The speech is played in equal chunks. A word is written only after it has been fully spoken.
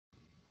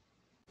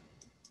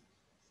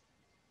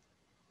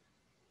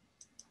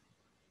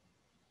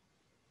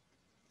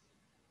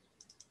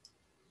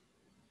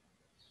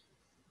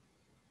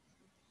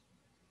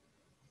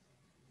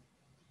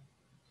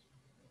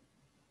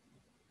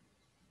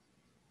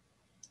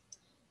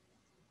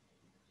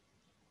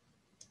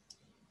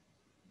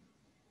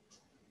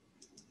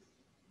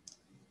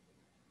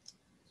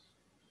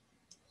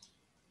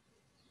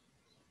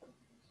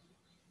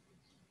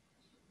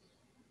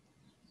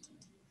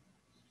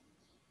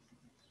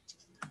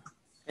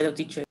Hello,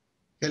 teacher.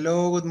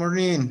 Hello, good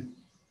morning.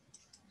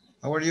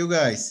 How are you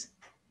guys?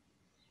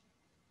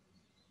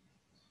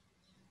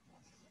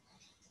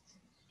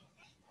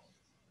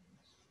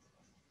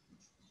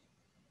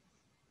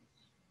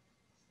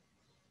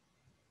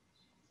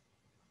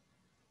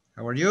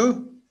 How are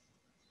you?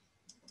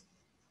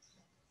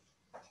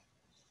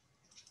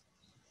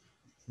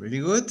 Really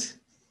good?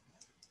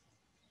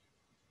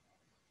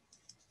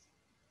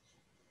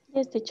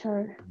 Yes,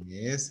 teacher.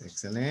 Yes,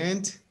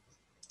 excellent.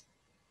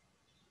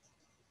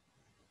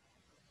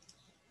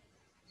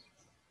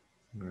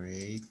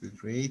 Great, good,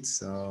 great.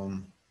 So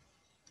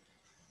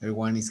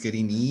everyone is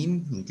getting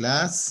in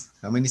class.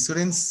 How many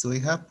students do we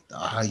have?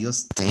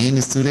 Just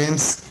 10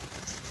 students.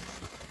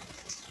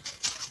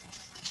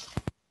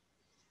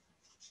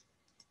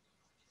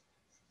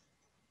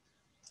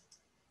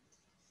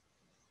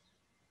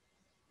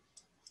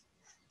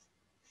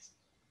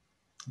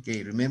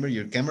 Okay, remember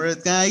your camera,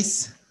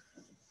 guys.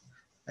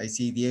 I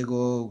see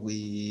Diego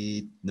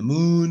with the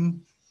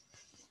moon,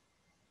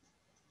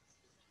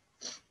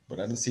 but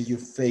I don't see your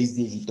face,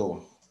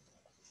 Dieguito.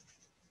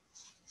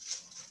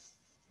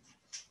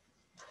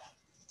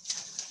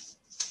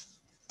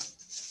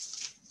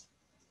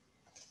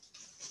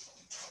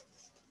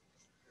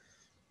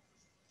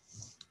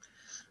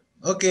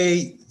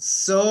 Okay,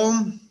 so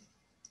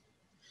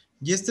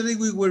yesterday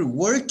we were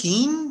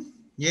working,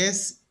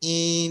 yes,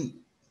 in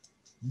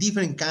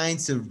different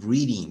kinds of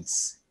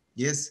readings.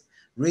 Yes,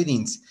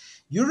 readings.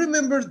 You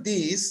remember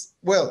this?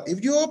 Well,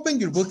 if you open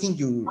your book in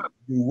your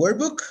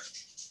workbook,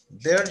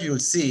 there you'll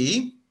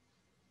see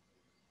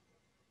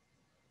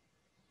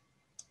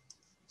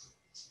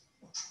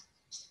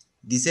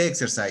these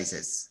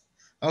exercises.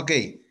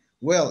 Okay,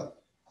 well,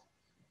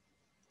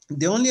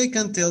 the only I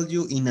can tell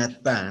you in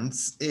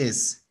advance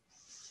is,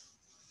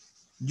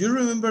 you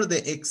remember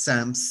the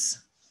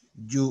exams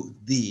you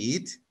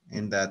did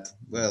and that,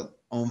 well,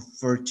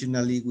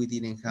 unfortunately, we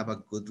didn't have a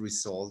good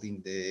result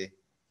in the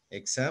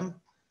exam.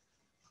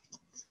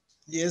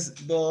 Yes,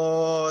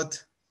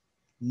 but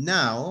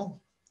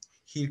now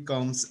here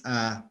comes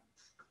a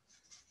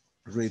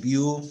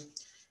review.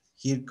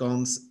 Here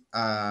comes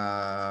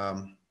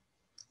an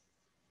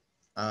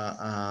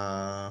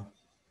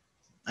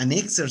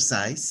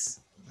exercise,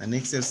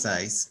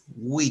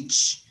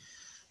 which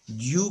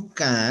you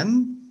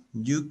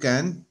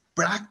can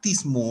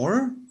practice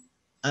more,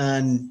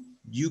 and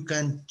you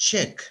can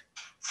check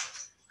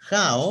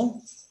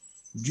how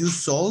you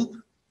solve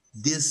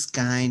this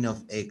kind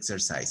of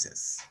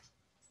exercises.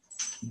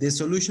 The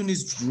solution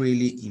is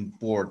really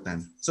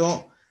important.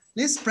 So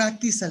let's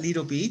practice a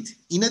little bit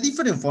in a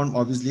different form,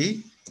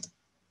 obviously,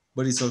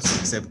 but it's also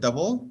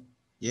acceptable.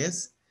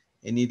 Yes.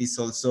 And it is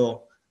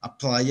also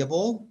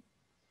applicable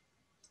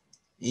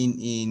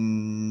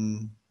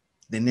in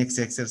the next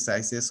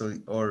exercises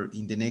or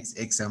in the next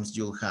exams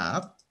you'll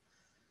have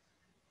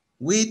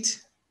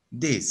with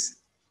this.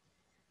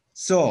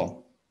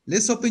 So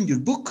let's open your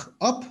book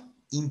up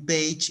in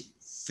page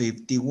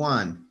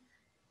 51.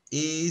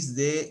 Is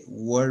the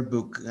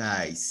workbook,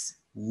 guys.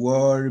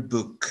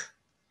 Workbook.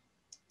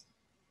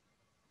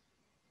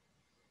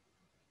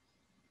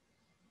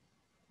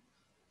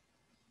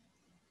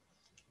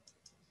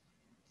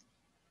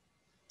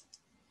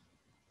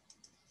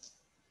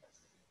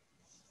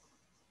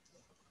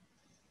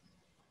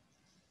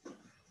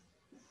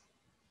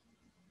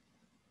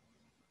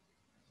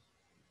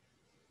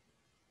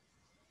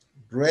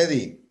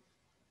 Ready.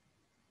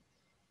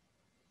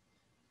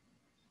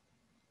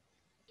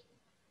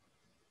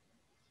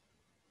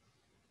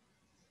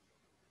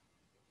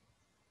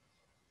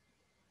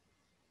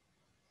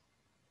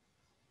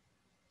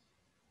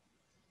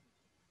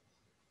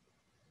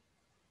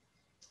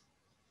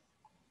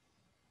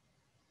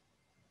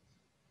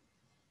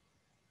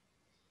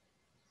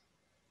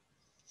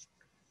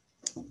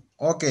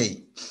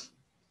 Okay.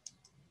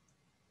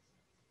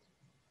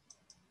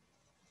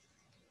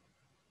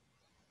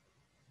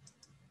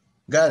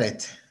 Got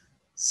it.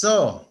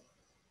 So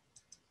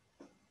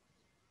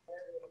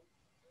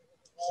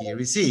here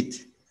is it.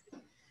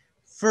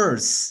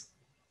 First,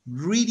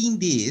 reading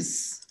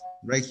this,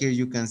 right here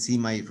you can see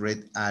my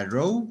red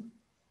arrow.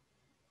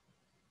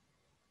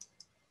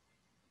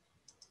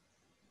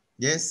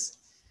 Yes,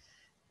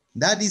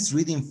 that is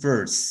reading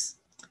first.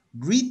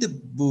 Read the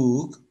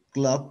book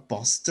club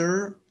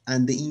poster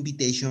and the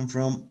invitation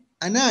from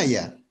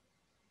Anaya.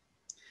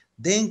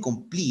 Then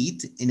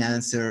complete and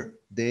answer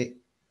the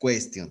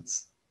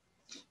questions.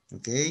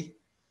 Okay,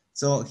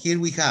 so here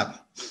we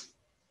have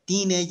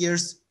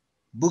Teenagers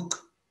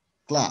Book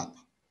Club.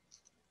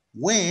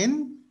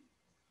 When?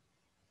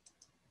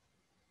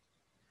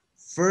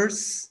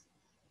 First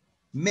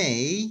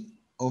May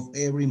of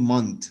every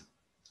month,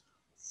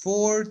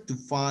 4 to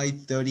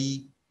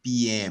 5:30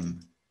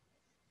 p.m.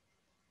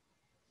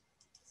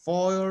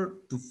 4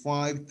 to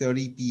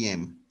 5:30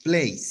 p.m.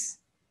 Place,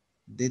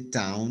 the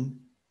town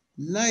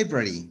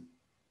library.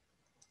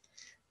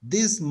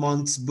 This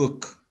month's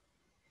book,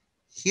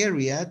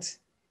 Harriet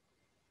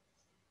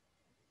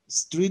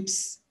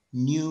Streep's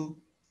new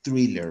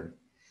thriller,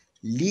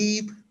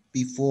 Leave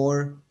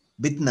Before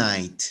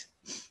midnight.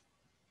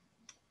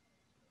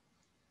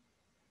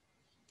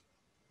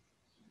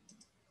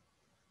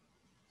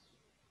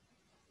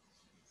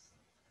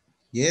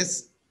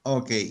 Yes?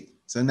 Okay.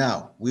 So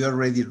now we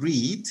already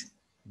read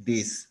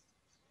this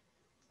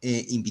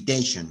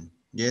invitation.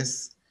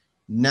 Yes?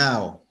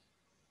 Now,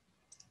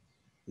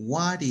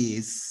 what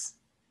is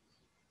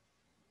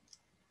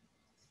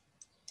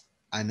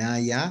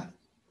Anaya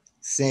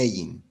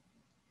saying?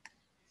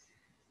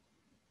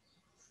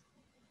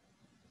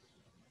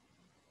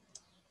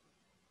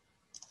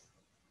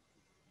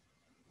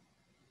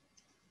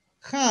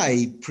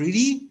 Hi,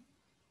 pretty.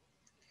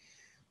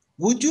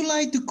 Would you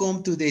like to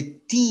come to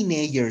the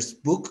Teenagers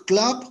Book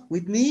Club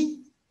with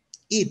me?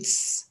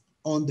 It's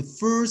on the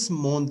first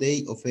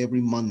Monday of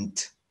every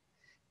month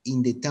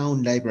in the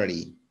town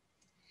library.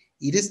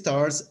 It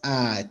starts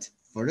at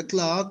 4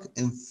 o'clock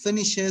and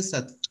finishes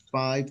at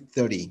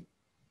 5:30.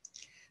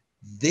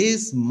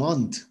 This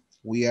month,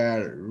 we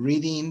are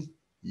reading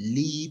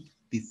Leave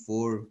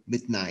Before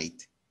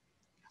Midnight,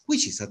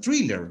 which is a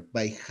thriller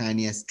by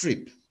Hania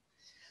Strip.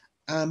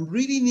 I'm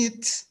reading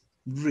it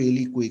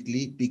really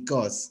quickly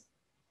because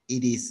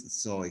it is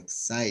so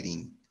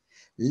exciting.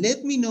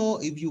 Let me know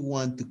if you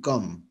want to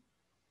come,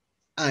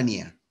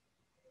 Anya.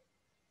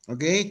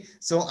 Okay,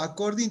 so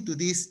according to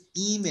this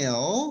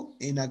email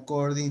and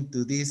according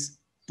to this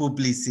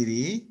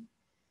publicity,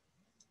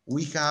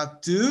 we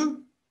have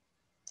to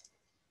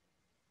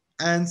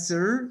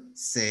answer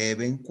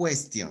 7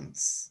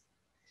 questions.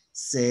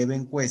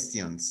 7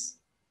 questions.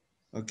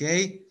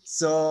 Okay,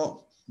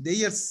 so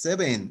they are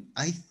 7.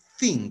 I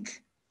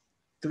think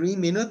 3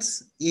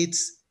 minutes,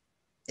 it's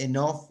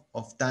enough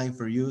of time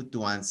for you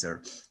to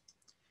answer.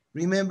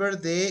 Remember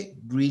the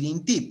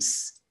reading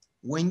tips.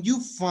 When you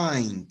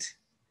find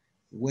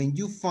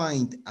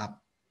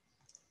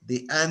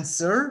the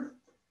answer,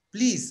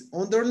 please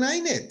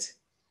underline it.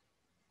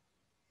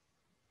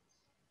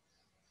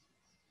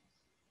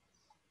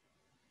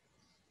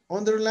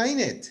 Underline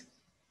it.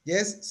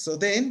 Yes, so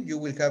then you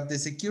will have the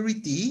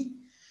security.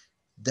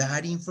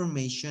 That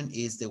information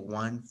is the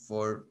one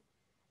for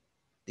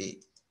the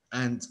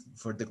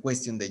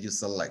question that you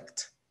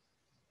select.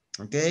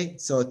 Okay,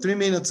 so 3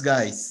 minutes,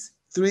 guys.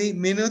 3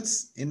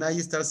 minutes, and now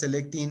you start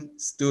selecting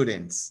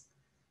students.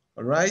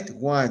 All right,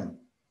 1,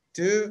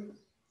 2,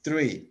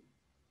 3.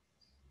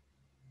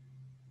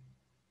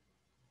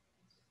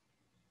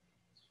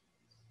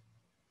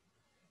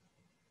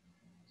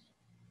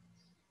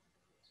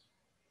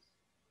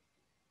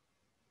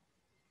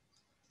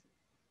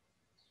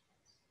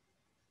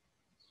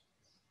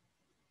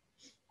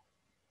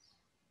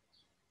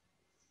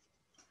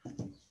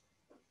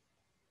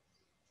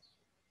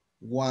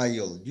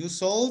 While you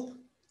solve,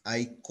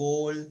 I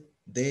call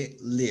the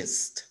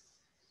list.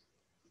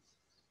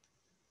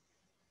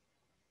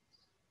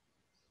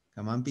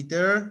 Come on,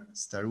 Peter.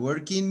 Start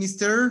working,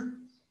 mister.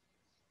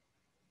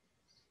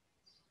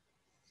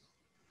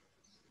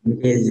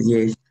 Yes,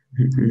 yes.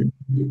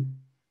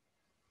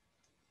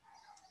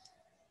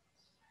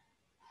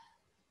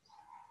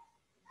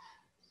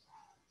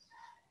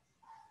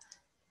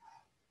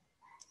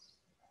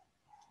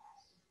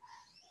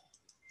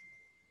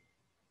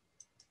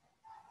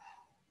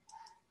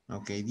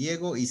 Okay,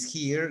 Diego is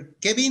here.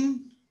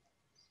 Kevin?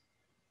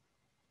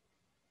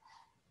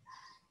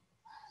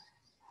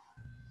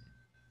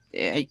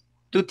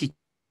 Two teacher.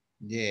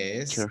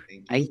 Yes,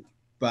 thank I you.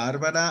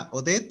 Bárbara,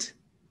 Odette?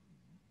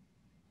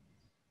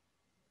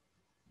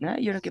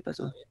 ¿y ahora qué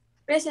pasó?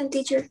 Present,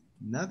 teacher.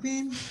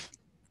 Nothing.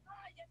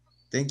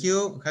 Thank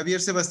you. Javier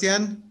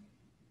Sebastián?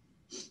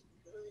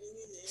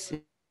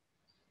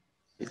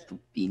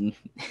 Tupín.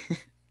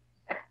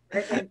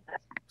 Present.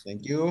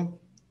 Thank you.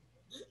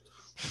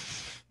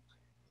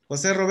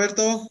 José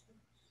Roberto?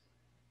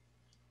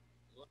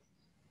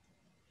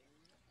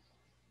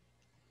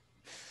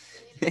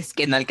 Es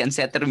que no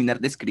alcancé a terminar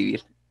de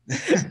escribir.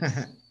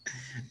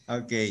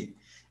 Ok.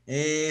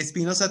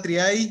 Espinosa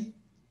Triay?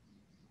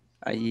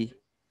 Ahí.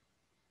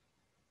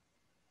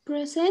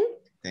 Present.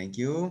 Thank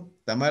you.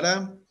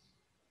 Tamara?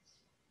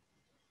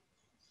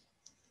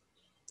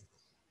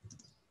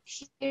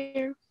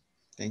 Here.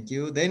 Thank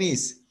you.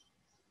 Dennis?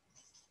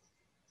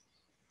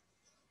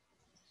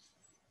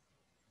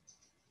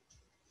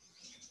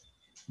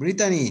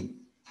 Brittany?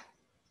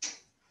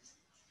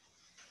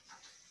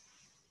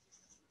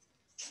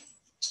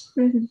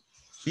 Present.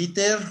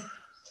 Peter?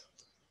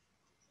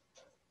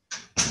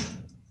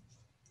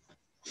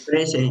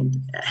 Present.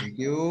 Thank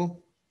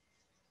you.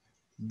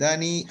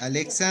 Dani,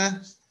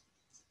 Alexa?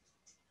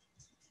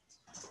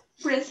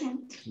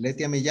 Present.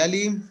 Letia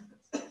Meyali?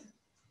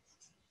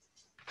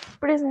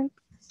 Present.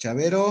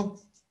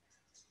 Chavero?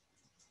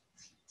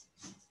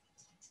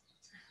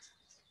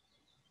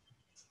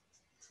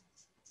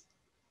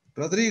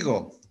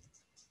 Rodrigo?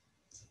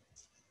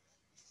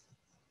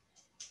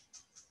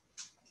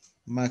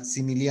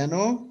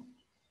 Maximiliano?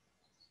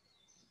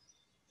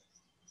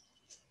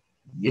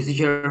 Yes,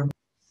 teacher.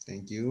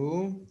 Thank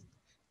you.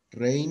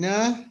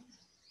 Reina?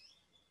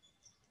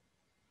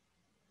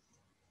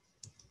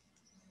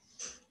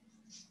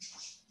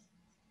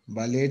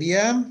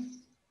 Valeria?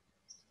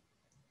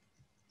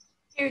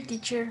 Here,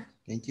 teacher.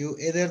 Thank you.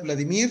 Eder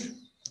Vladimir.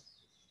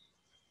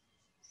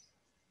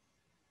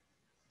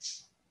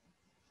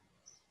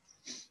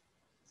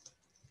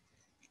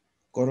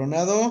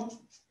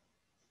 Coronado.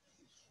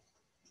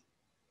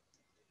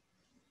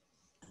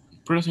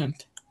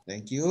 Present.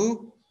 Thank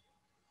you.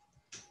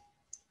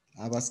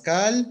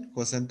 Abascal,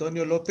 José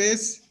Antonio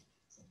López.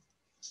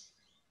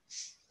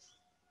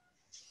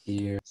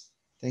 Here.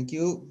 Thank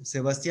you.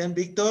 Sebastián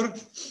Víctor.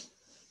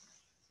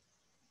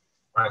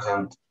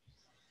 Present.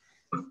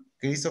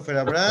 Christopher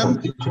Abraham.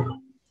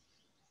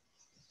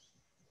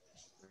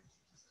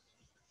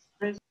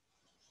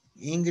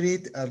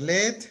 Ingrid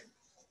Arlet.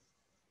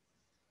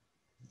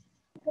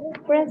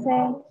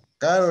 Present.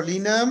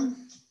 Carolina.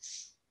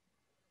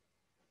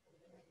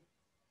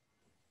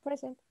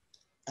 Present.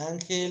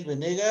 Ángel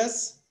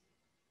Venegas.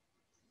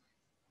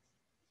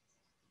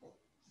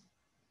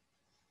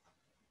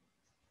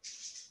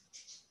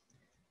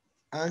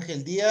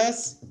 Ángel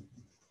Díaz.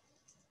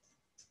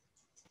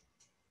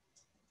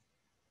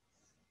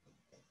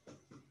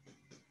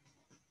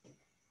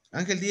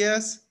 Ángel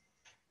Díaz.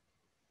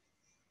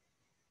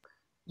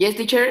 Yes,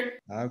 teacher.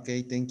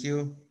 Okay, thank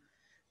you.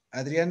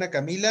 Adriana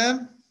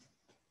Camila.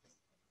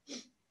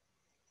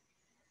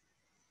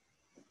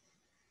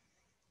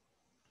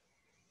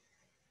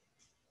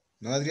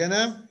 ¿No,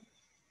 Adriana?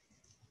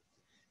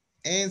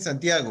 En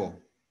Santiago.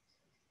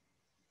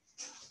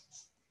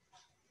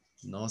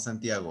 No,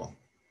 Santiago.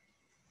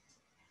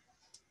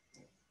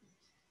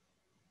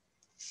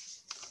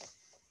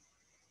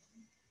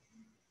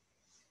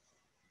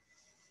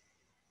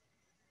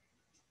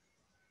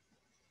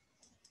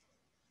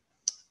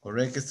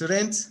 Correct,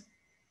 students?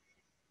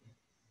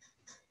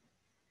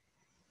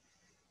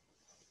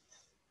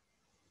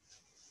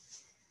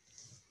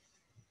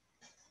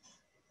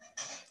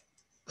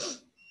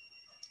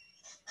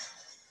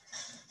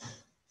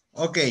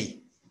 Okay,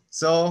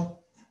 so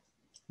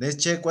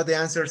let's check what the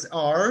answers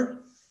are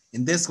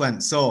in this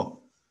one.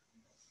 So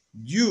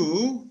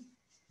you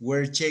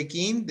were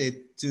checking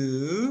the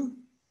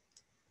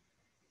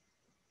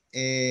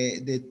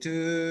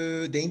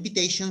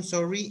invitation,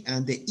 sorry,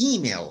 and the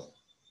email.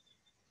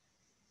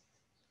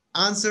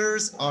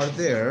 Answers are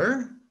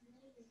there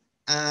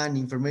and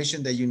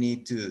information that you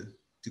need to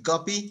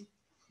copy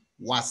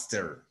was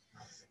there.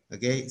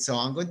 Okay, so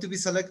I'm going to be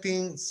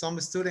selecting some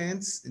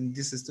students, and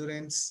these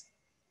students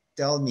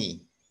tell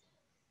me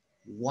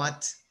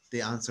what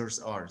the answers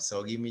are.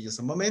 So give me just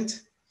a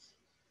moment.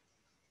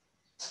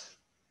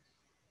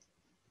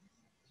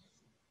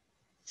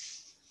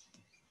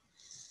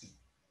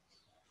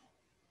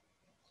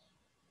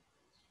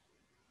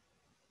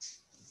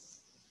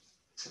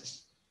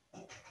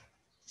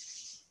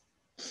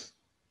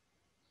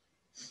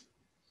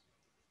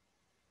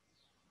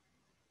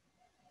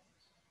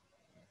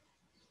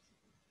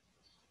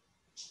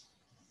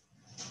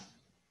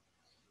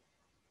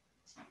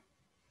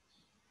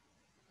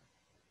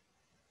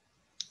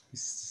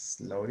 It's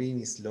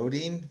loading, it's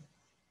loading.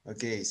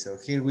 Okay, so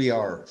here we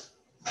are.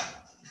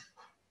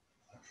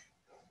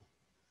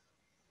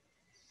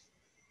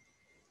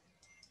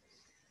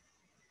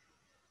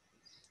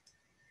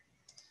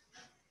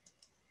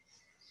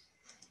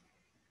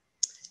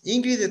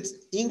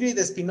 Ingrid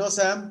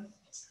Espinosa,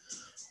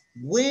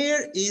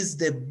 where is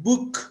the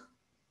book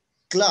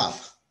club?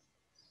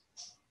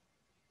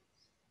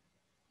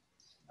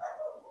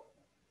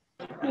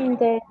 In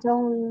the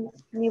town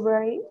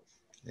library.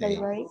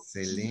 Library.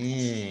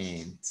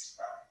 Excellent.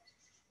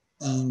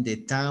 In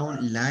the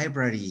town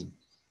library.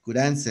 Good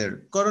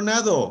answer.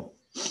 Coronado,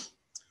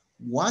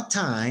 what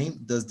time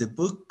does the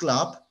book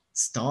club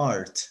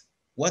start?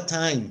 What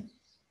time?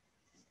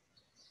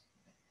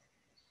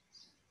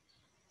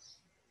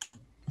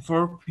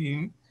 4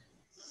 p.m.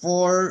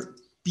 4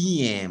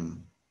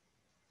 p.m.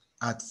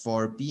 At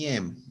 4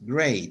 p.m.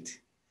 Great.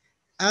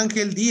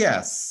 Angel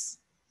Diaz,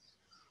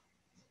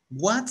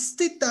 what's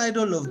the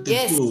title of the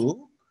Yes.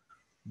 book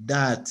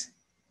that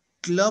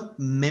club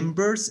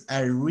members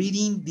are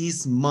reading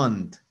this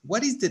month?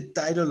 What is the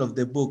title of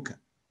the book,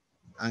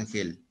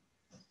 Angel?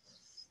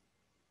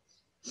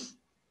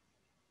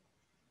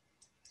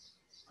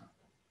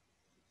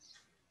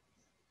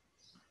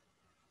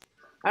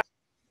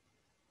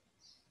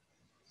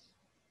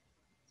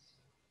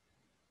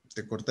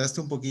 Te cortaste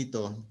un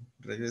poquito.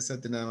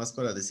 Regrésate nada más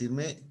para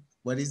decirme,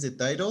 what is the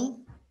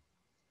title?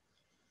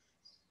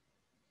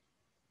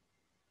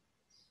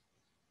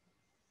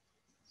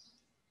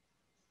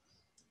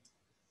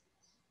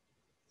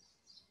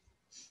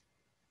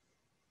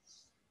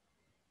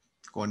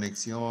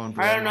 Conexión.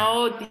 I don't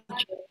know, teacher.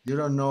 You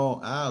don't know.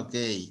 Ah,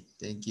 okay.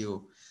 Thank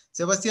you.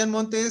 Sebastián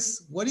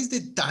Montes, what is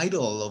the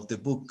title of the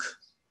book?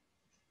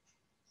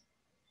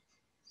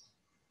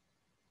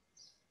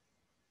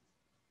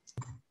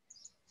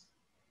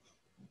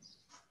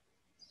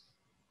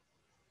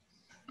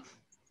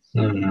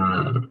 I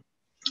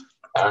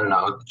don't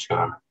know,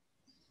 teacher.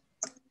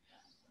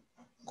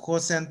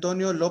 José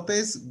Antonio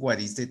López, what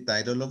is the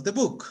title of the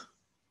book?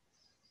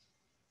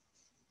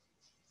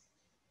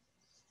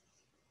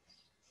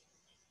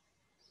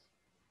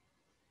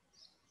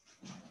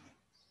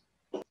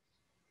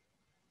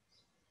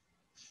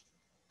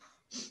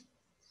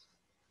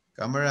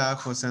 Camera,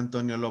 Jose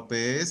Antonio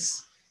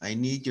Lopez. I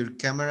need your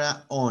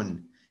camera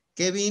on.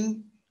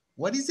 Kevin,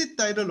 what is the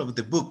title of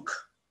the book?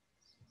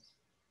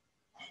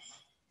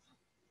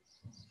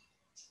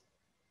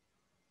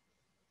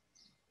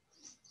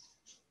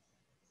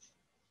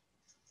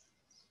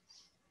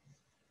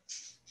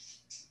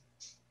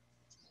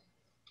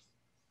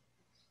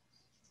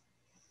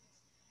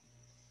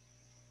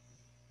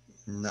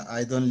 No,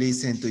 I don't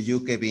listen to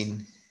you,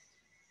 Kevin.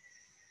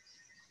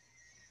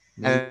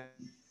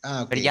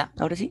 Pero ya,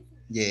 ahora sí.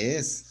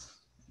 Yes.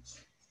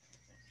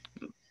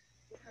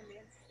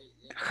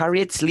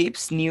 Harriet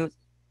Sleeps New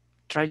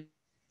Trailer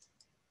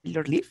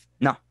Leaf?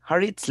 No,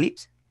 Harriet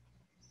Sleeps.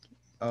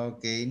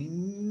 Okay,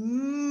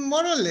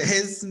 more or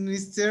less,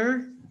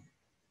 mister.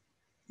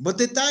 But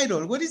the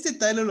title, what is the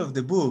title of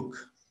the book?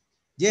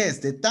 Yes,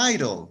 the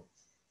title.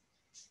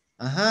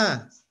 Uh-huh.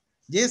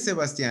 Yes,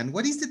 Sebastian,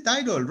 what is the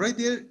title? Right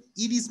there,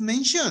 it is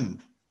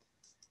mentioned.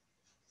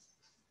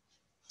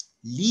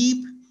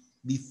 Leap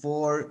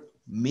Before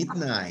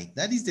Midnight.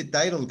 That is the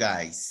title,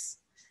 guys.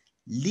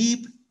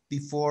 Leap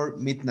Before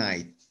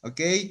Midnight.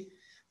 Okay?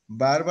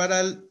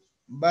 Barbara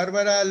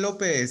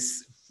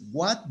Lopez,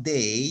 what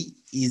day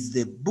is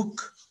the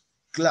book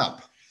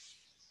club?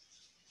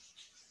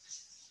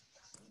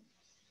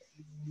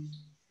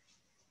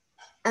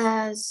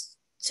 As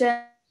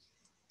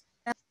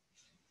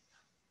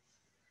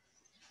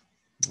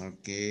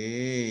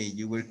Okay,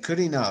 you were good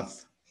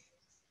enough.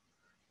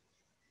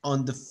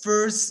 On the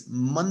first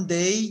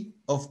Monday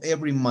of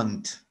every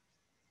month.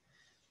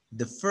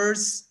 The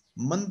first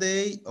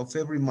Monday of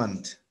every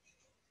month.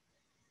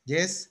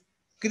 Yes?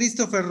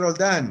 Christopher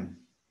Roldan,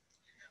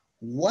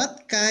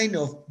 what kind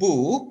of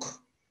book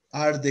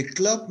are the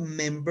club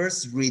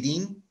members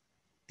reading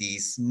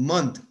this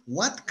month?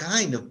 What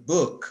kind of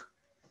book?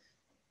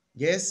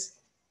 Yes?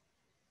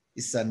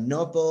 It's a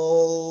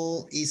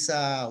novel, it's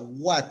a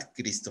what,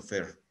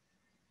 Christopher?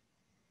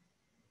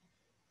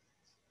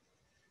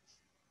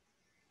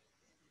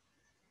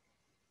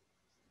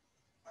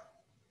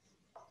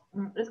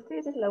 Es que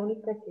esa es la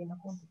única que no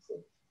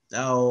contesté.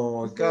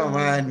 Oh, come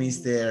on,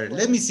 mister.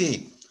 Let me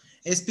see.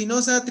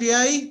 Espinosa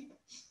Triay.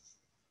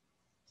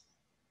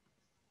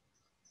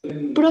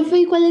 profe,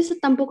 igual eso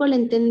tampoco le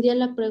entendía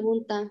la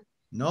pregunta.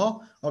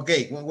 No?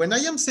 Okay, when I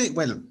am saying,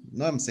 well,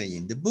 no, I'm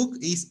saying, the book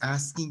is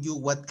asking you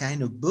what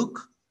kind of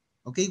book.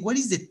 Okay, what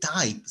is the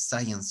type?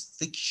 Science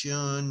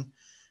fiction,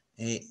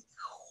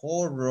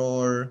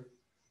 horror,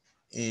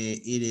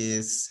 it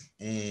is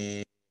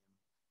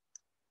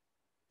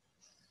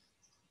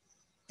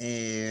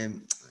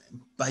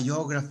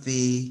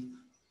biography.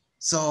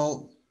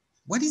 So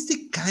what is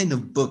the kind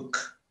of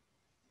book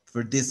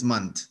for this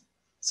month?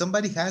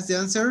 Somebody has the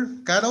answer?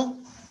 Caro?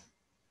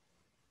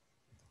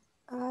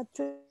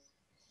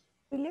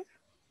 Thriller.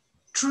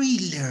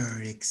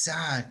 Thriller,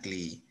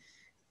 exactly.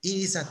 It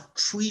is a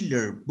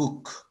thriller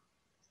book.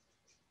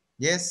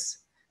 Yes,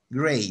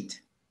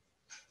 great.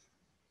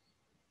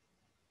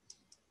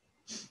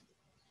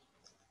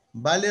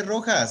 Vale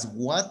Rojas,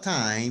 what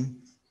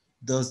time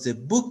does the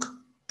book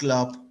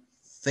club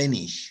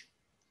finish?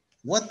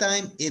 What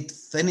time it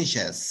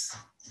finishes?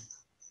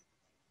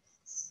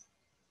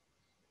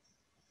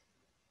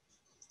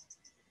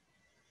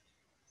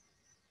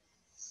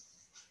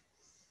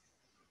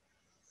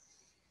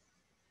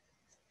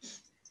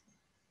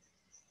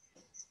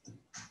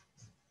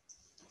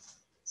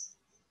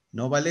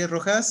 ¿No vale,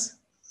 Rojas?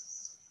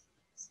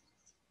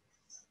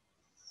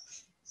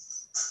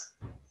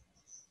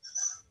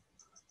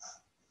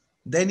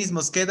 Dennis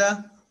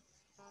Mosqueda.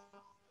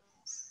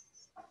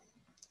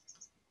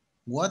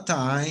 What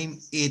time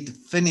it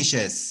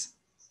finishes?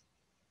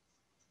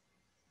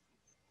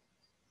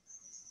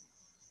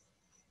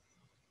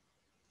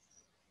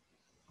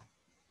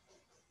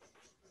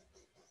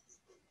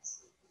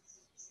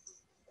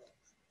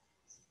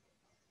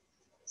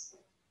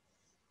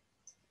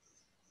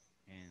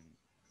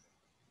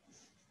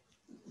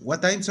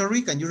 What time,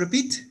 sorry, can you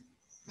repeat?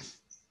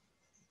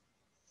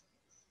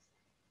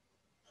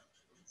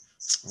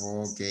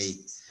 Okay.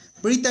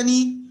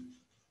 Brittany,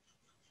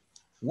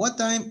 what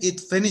time it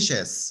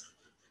finishes?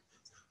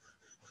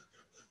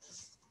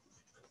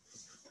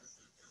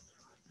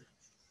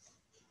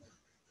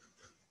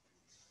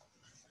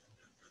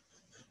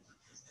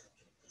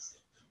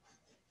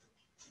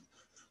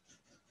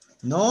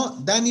 No,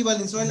 Dani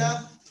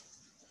Valenzuela.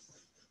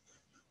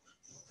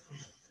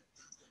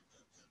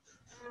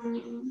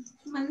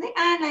 Monday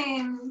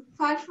and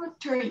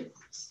 5:30.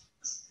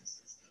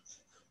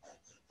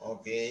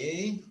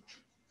 Okay.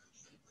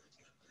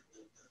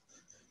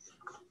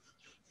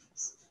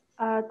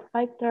 At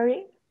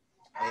 5:30.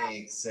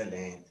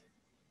 Excellent.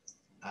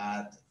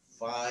 At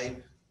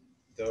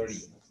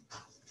 5:30.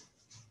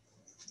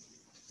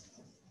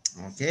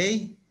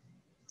 Okay.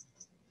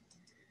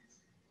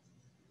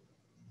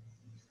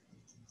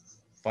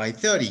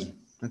 5:30.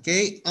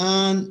 Okay.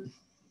 And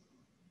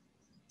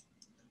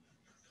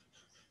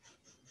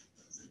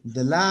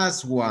the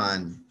last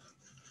one.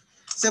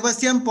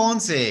 Sebastián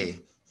Ponce.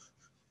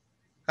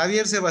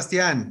 Javier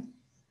Sebastián.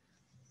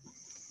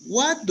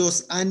 What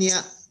does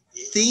Anya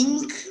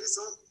think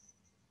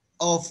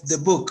of the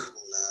book?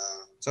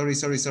 Sorry.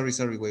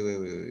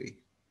 Wait.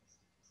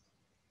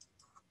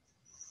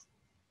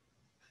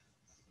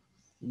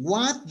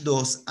 What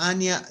does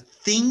Anya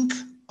think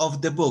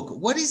of the book?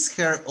 What is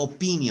her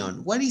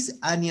opinion? What is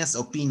Anya's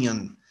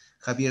opinion,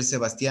 Javier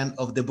Sebastián,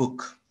 of the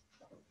book?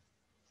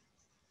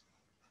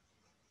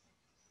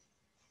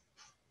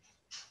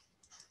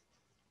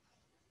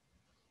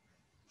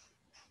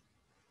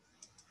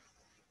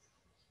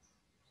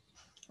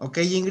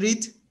 Okay,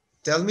 Ingrid,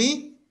 tell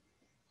me.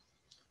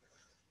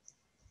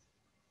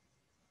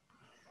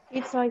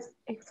 It's so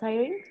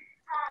exciting.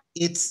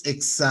 It's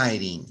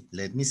exciting.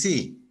 Let me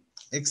see.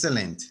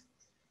 Excellent.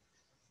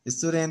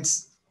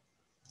 Students,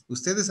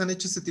 ustedes han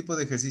hecho este tipo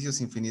de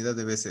ejercicios infinidad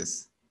de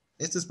veces.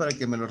 Esto es para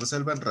que me lo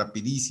resuelvan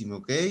rapidísimo,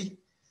 ¿ok?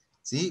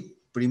 ¿Sí?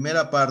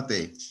 Primera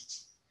parte.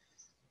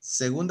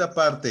 Segunda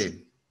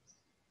parte.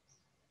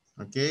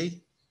 ¿Ok?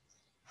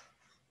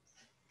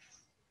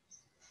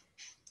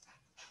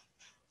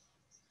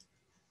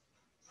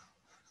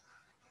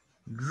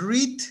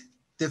 Read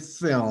the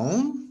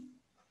film,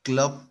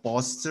 club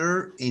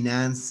poster, and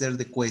answer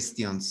the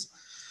questions.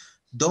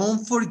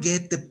 Don't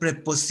forget the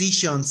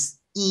prepositions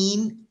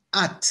in,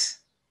 at.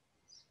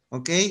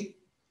 Okay?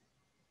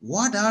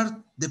 What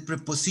are the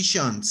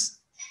prepositions?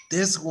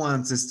 These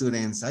ones,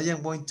 students. I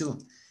am going to,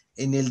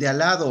 en el de al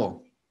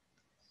lado.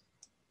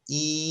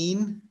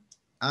 In,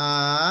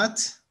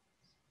 at,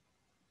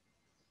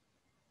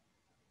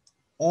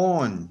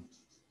 on.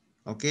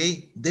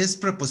 Okay? These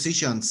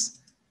prepositions.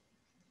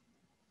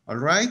 All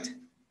right?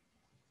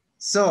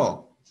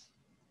 So,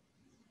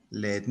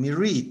 let me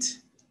read.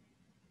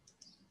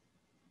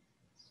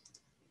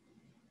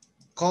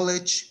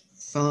 College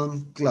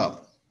Film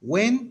Club.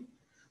 When?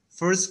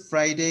 First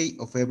Friday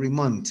of every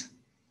month.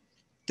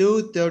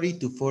 2:30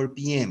 to 4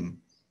 p.m.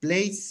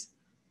 Place,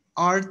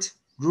 Art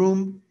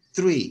Room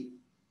 3.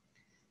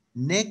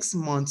 Next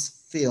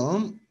month's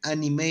film,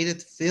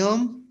 animated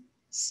film,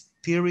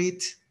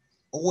 Spirit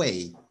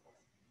Away.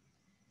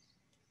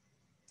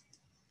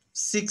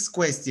 6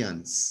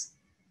 questions.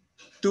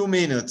 2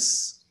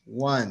 minutes.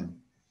 1,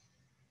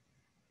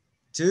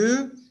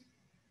 2,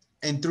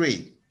 and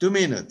 3. 2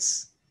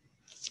 minutes.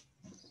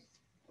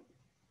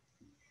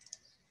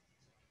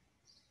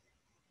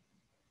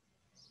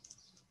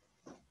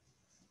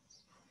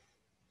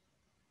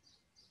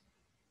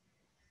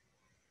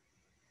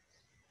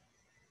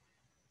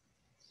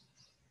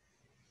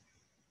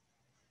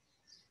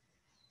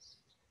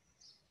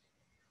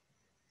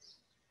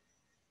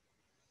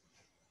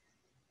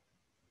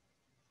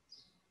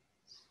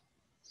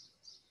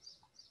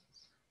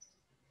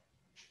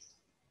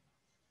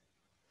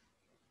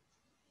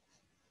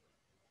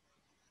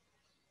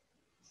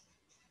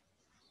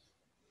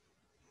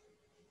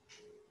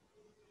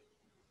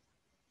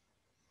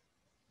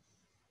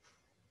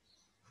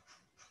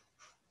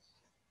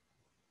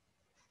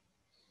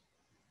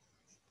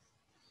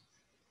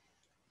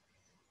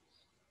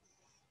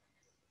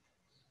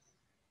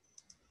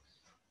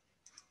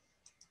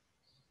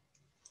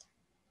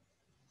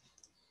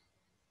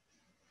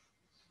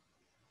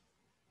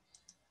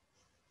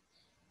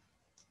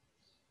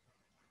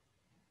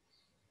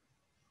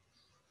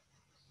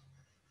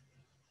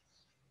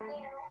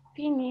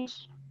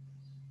 Finish.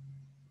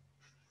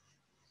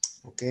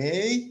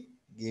 Okay,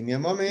 give me a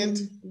moment.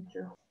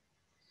 Teacher.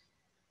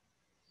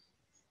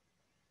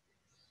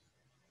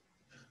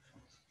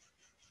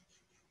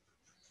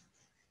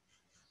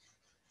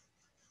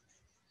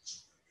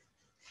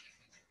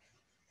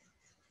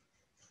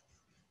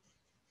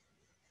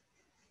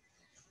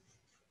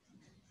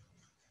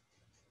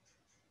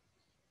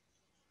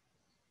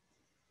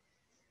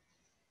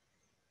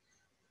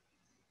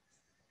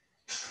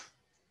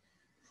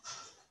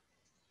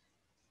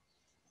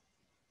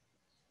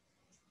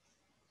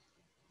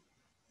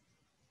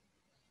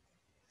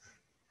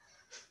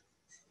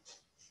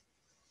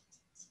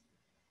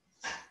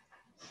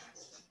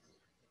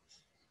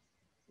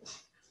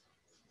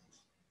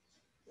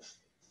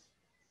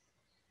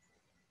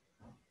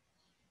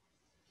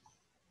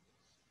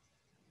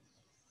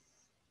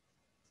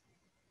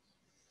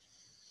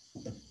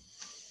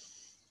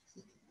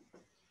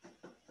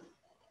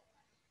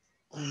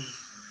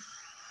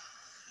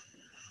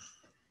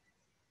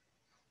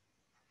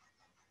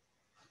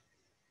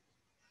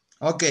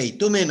 Okay,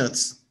 2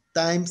 minutes.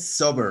 Time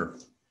sober.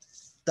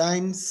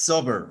 Time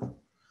sober.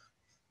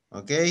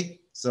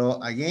 Okay,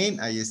 so again,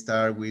 I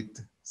start with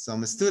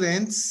some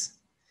students.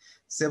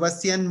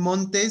 Sebastián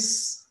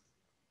Montes,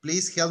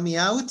 please help me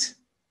out.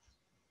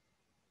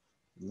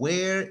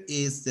 Where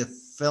is the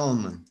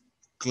film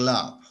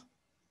club?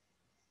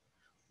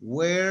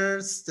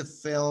 Where's the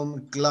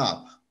film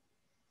club?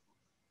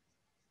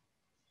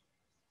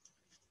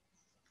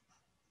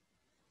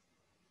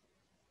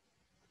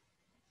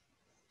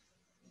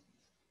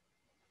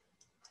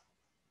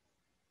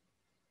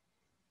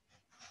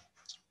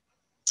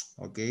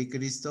 Okay,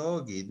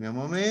 Cristo, give me a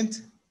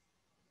moment.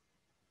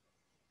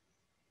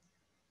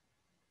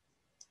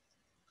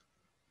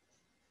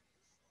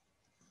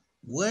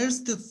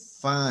 Where's the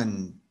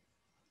fun?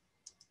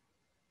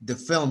 the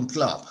film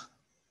club?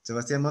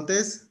 Sebastián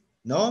Montes?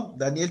 No?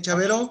 Daniel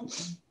Chavero?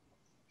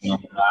 Bueno.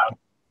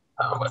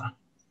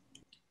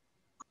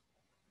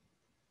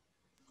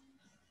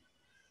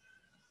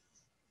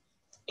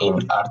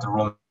 In art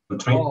room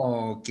 3.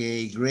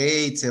 Okay,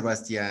 great,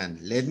 Sebastián.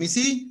 Let me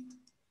see.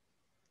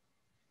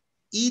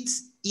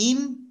 It's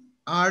in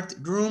art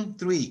room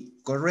 3.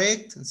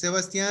 Correct,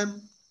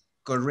 Sebastián?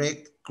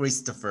 Correct,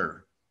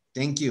 Christopher.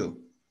 Thank you.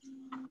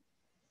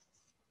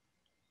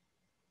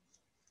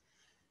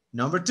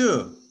 Number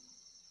 2.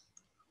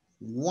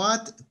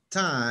 What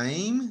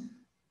time?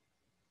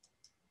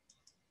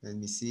 Let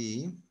me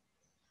see.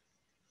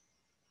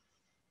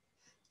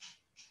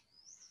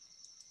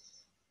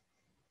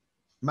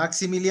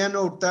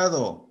 Maximiliano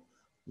Hurtado,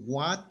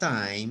 what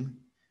time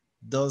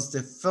does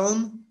the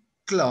film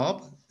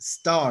club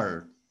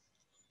start?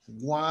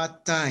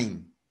 What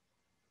time?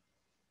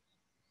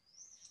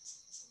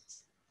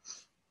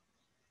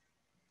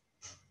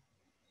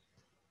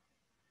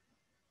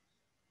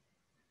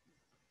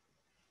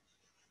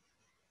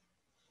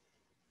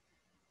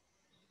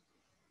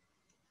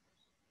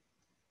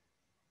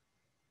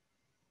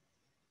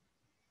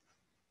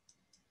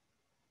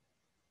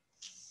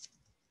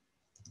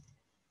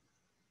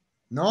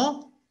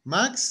 No?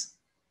 Max?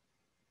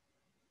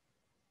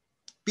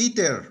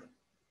 Peter?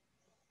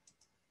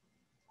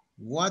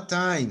 What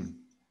time?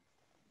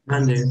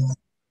 Mande.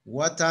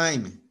 What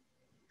time?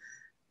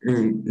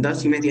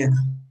 2:30.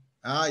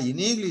 Ah, in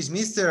English,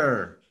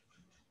 mister.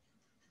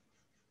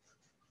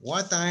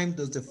 What time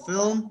does the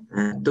film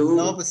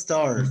club 2.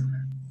 start?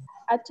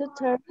 At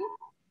 2:30.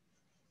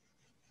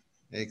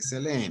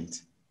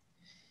 Excellent.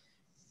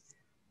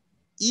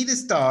 It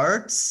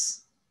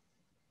starts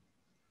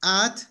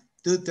at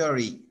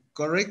 2:30.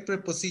 Correct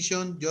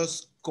preposition,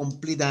 just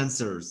complete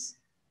answers.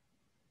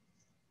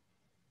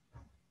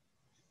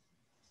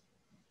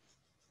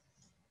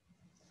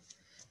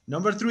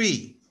 Number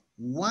 3,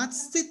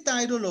 what's the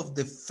title of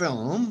the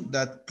film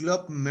that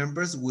club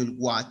members will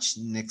watch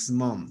next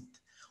month?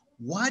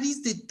 What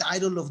is the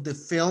title of the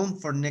film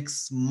for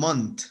next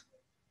month?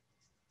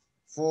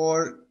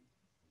 For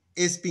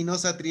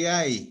Espinosa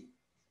Triay.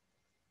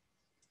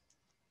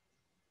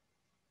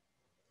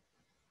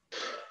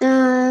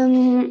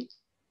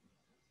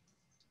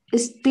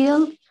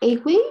 Still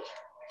away?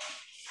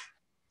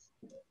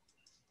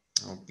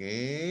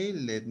 Okay,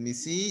 let me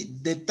see.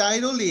 The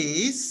title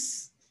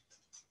is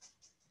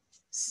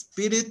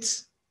Spirit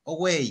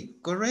Away.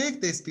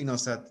 Correct,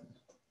 Espinosa.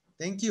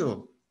 Thank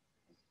you.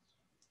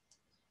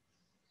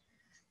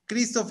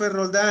 Christopher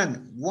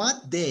Roldan,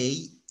 what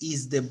day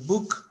is the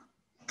book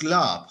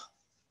club?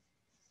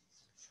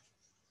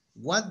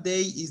 What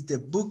day is the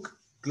book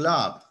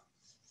club?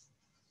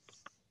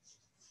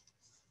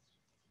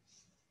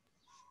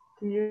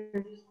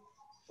 Clear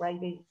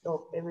Friday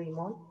of every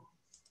month.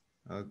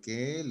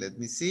 Okay, let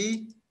me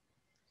see.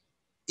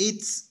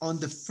 It's on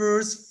the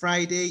first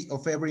Friday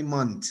of every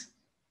month.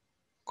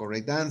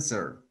 Correct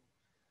answer.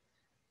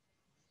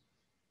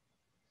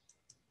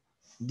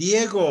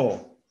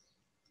 Diego,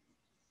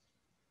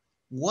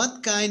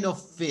 what kind of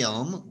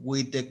film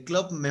will the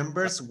club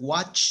members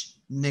watch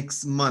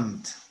next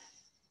month?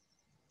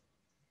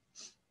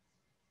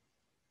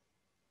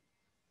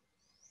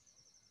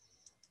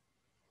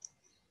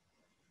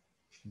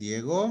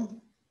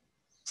 Diego?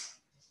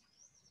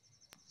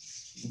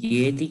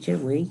 Yeah, teacher,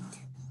 wait.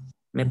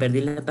 Me perdí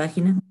la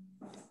página.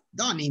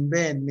 Don't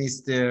invent,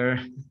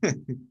 mister.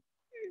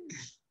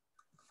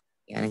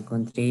 Ya la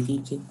encontré,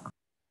 teacher.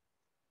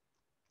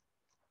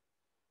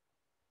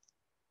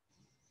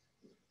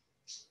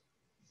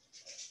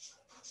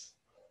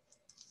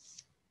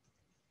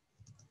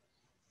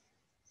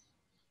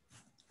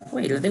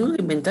 Wait, ¿la tengo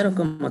que inventar o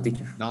cómo,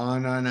 teacher? No.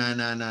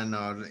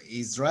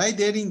 It's right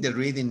there in the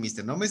reading,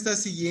 mister. No me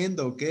estás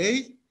siguiendo, ¿ok?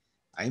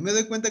 Ahí me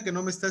doy cuenta que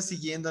no me estás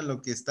siguiendo en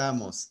lo que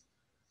estamos.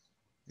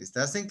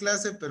 Estás en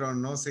clase, pero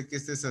no sé qué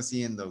estés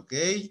haciendo, ¿ok?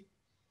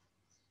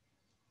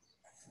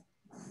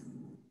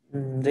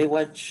 They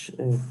watch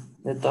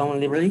the town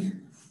library.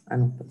 Ah,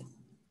 no.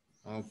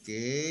 Ok,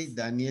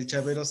 Daniel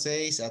Chavero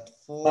says at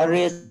 4.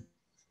 Harriet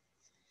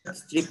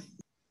Strip.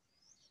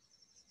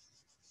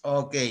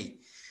 Okay,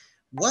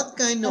 what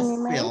kind of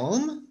Anime.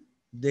 film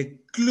the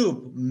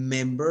club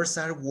members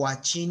are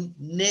watching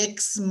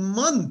next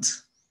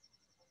month?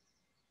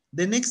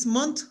 The next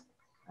month,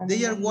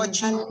 they are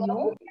watching,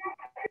 No?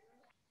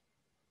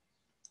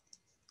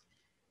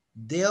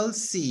 they'll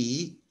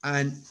see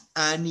an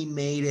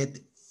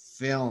animated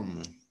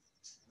film.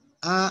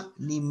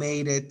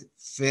 Animated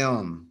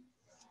film.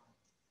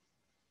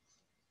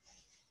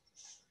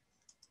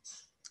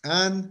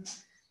 And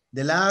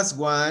the last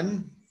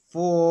one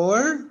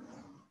for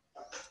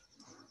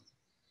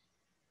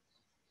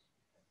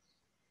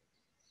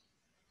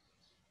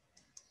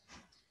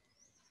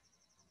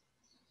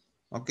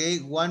okay,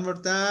 one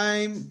more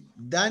time.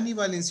 Danny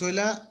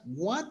Valenzuela,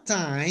 what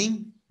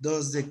time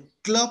does the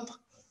club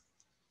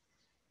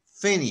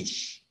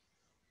finish?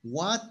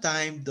 What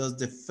time does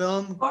the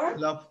film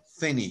club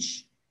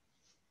finish?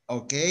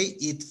 Okay,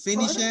 it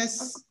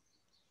finishes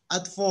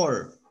at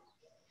 4.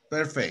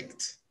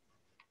 Perfect.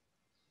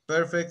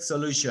 Perfect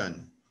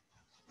solution.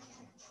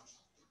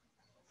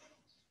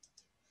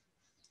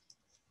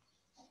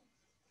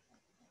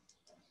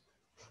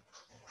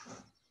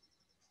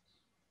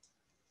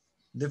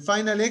 The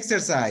final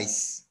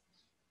exercise.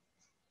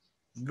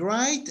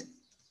 Write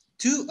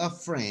to a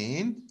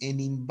friend and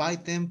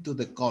invite them to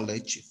the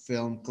college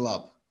film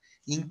club.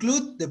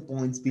 Include the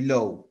points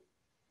below.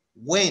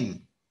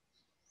 When?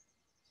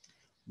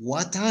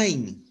 What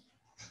time?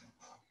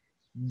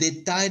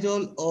 The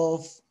title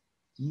of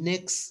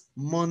next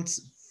month's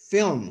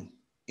film.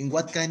 And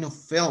what kind of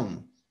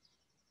film?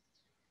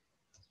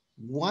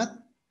 What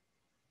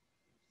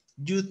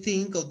do you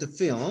think of the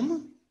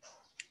film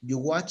you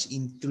watch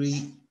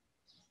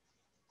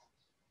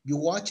you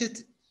watch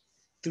it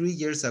 3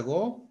 years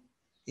ago,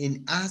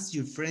 and ask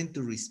your friend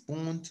to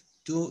respond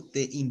to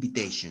the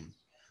invitation.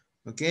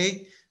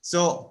 Okay,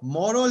 so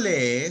more or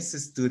less,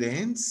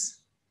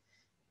 students,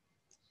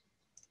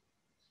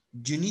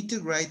 you need to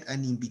write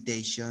an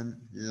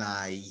invitation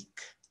like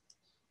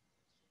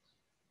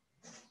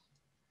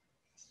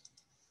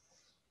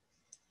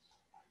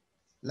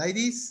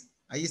this.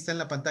 Ahí está en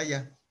la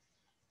pantalla.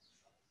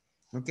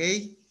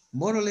 Okay,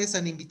 more or less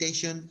an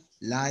invitation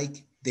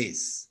like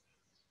this.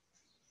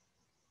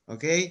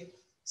 Okay,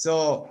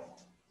 so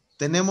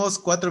tenemos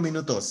 4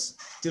 minutos.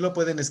 Sí lo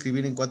pueden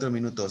escribir en 4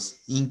 minutos.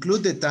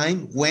 Include the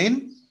time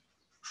when,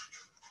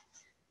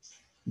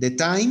 the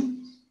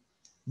time,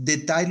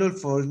 the title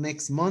for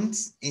next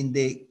month, and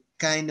the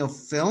kind of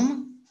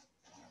film.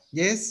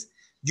 Yes,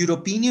 your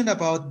opinion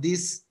about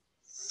this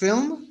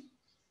film,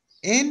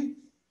 and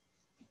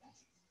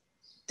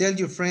tell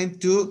your friend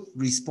to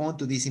respond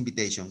to this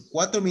invitation.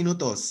 4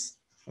 minutos.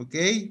 Ok,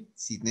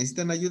 si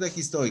necesitan ayuda, aquí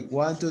estoy.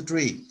 1, 2,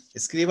 3.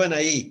 Escriban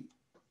ahí.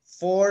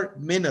 4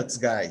 minutes,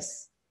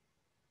 guys.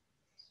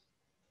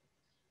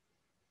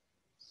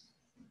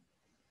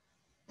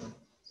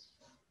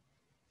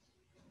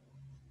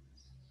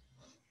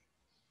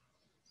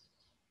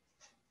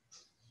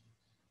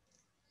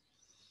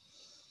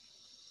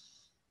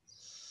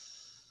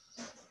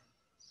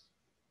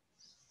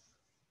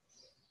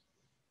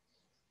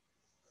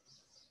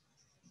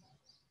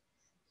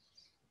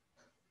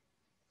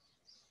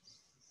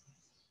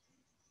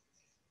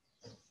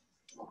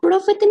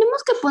 Profe,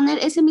 ¿tenemos que poner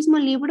ese mismo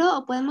libro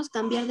o podemos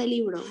cambiar de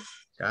libro?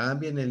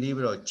 Cambien el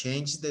libro.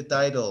 Change the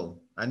title.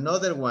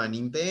 Another one.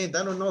 Invent.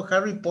 I don't know.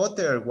 Harry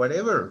Potter.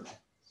 Whatever.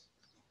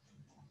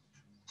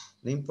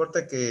 No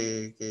importa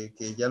que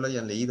ya lo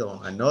hayan leído.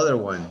 Another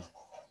one.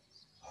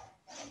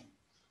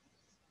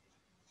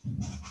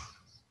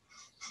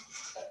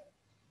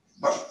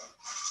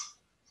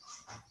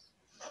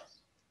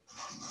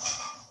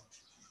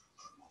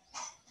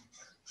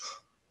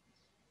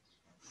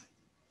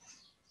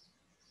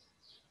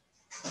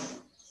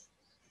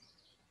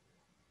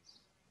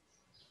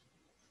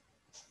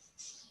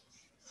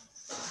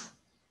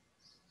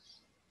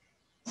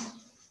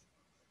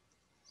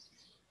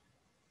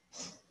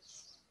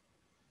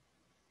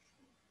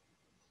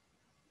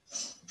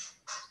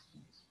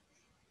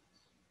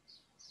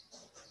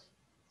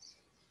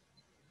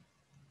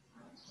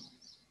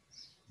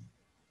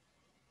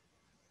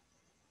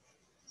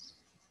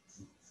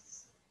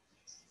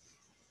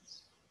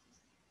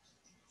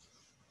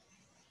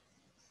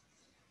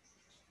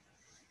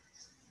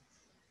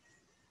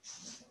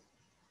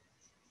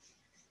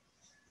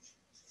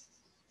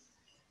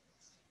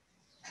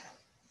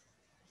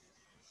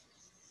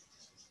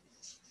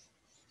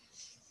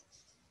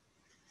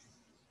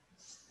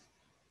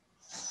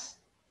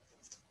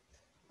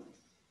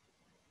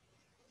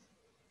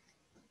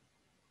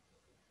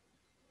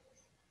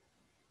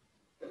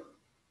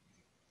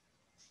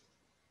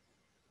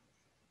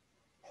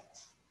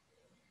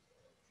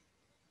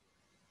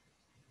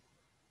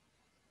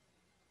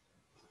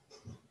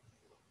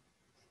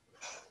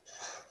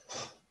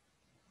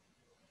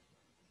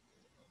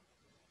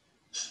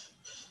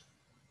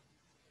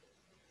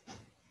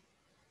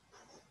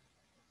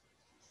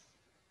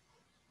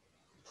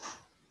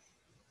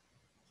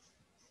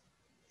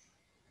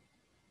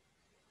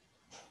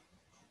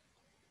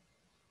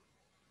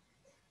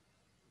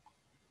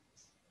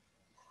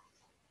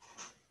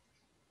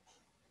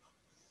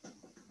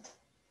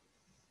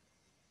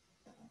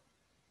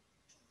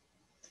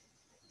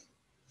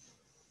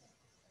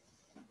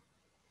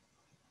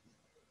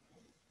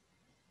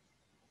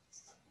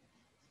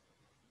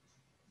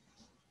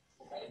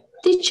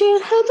 Teacher,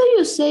 how do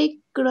you say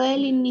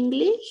cruel in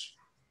English?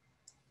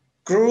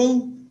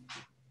 Cruel.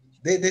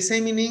 The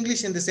same in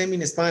English and the same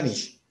in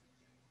Spanish.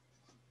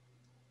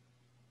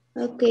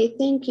 Okay,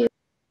 thank you.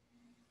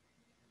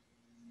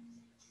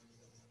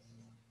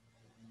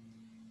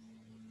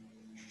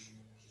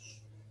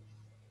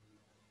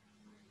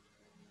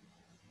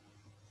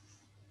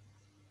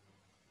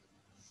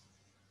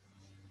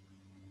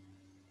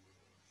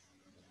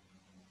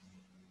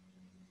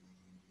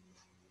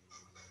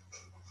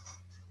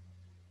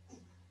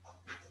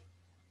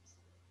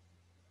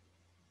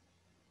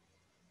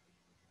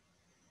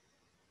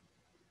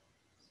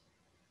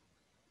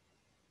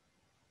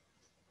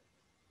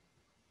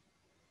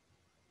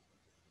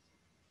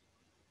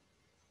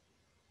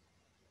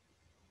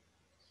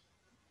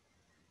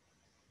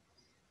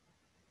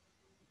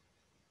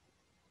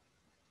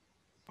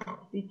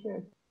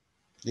 Teacher,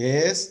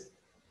 Yes.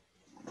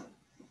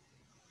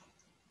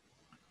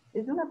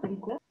 ¿es una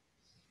película?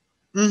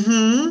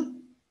 Mm-hmm.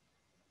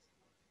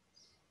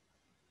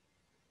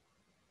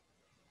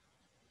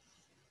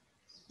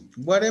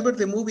 Whatever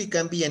the movie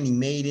can be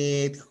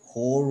animated,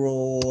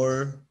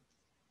 horror.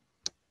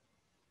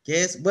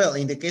 Yes, well,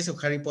 in the case of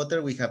Harry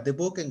Potter, we have the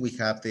book and we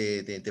have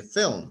the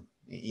film.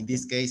 In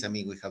this case, I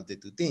mean, we have the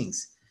two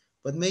things.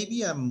 But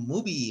maybe a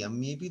movie,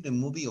 maybe the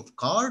movie of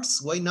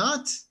Cars, why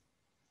not?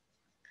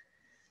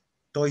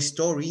 Toy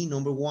Story,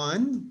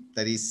 #1,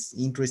 that is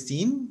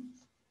interesting.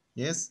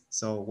 Yes,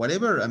 so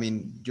whatever, I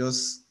mean,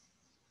 just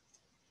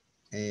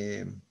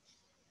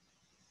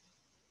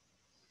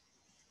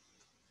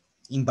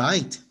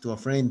invite to a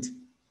friend.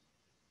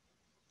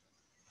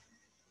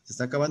 Se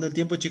está acabando el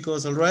tiempo,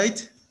 chicos, all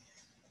right?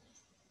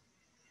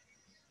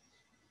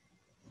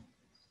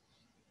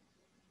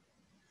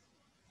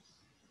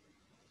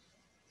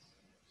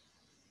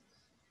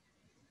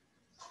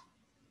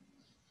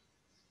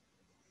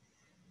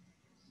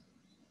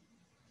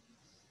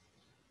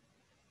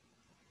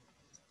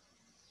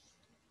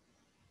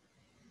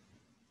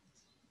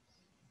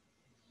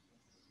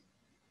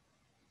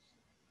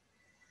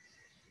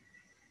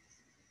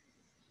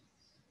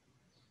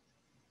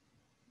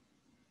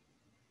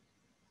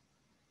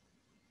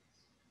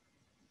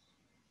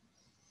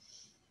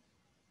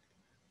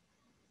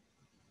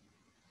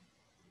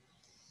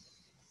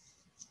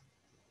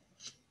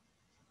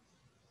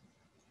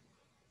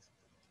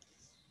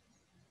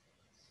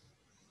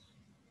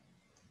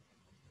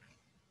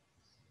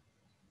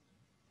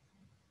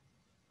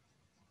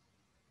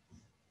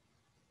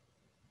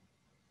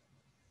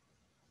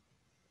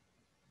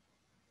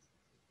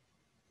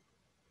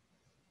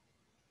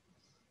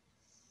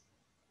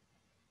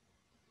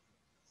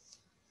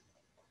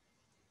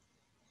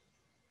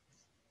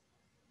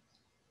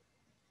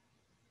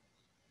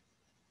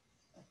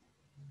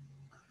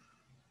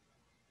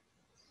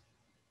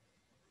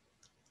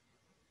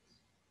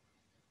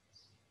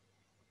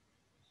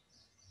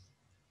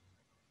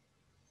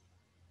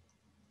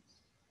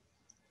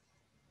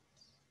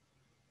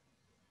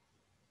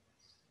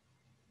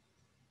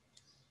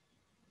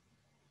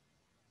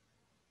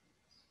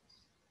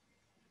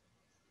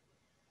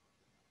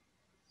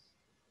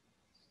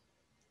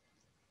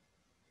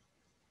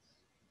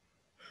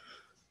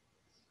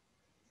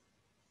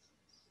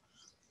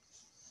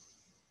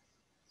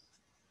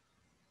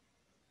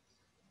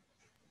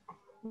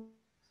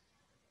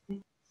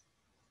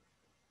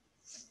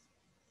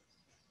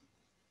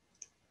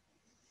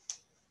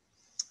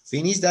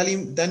 Finish,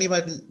 Dani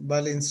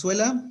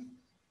Valenzuela?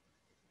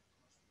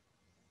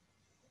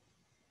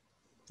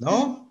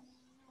 No?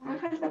 Me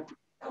falta.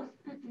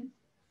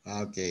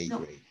 No. Okay, No.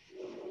 great.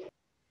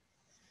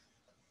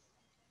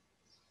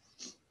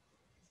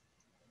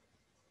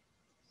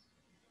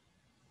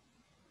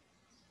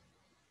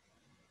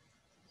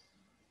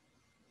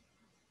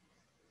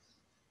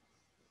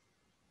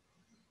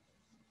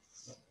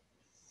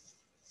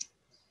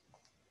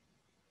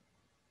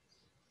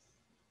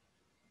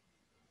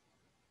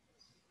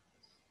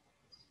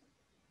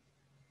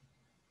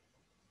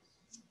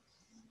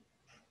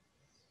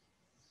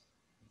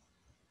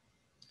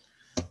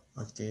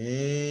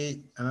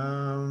 Okay.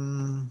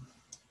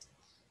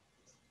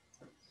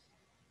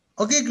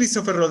 Okay,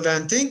 Christopher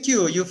Roldan, thank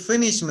you. You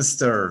finished,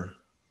 mister.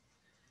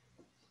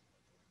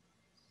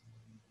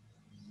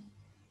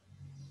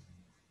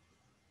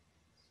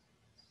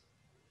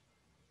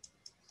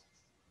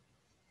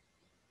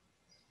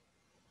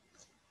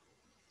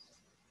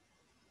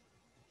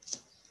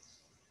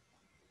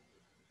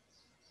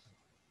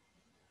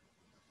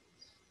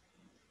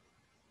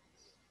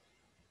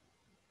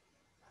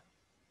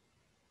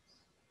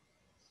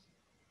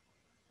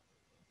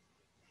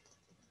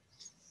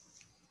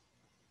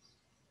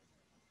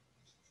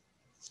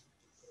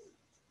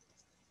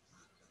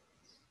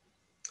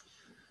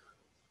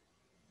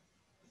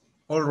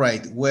 All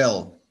right,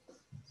 well,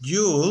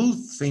 you'll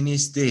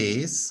finish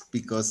this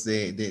because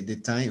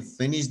the time,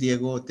 finish,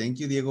 Diego. Thank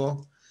you,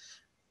 Diego.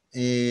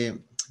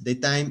 The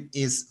time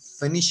is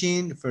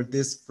finishing for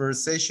this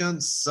first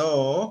session.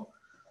 So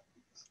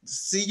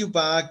see you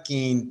back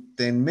in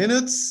 10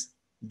 minutes.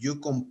 You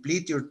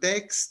complete your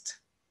text,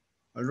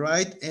 all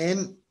right?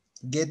 And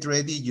get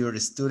ready your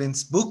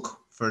student's book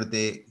for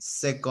the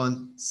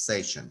second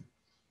session.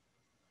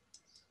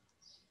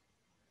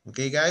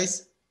 Okay,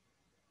 guys?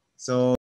 So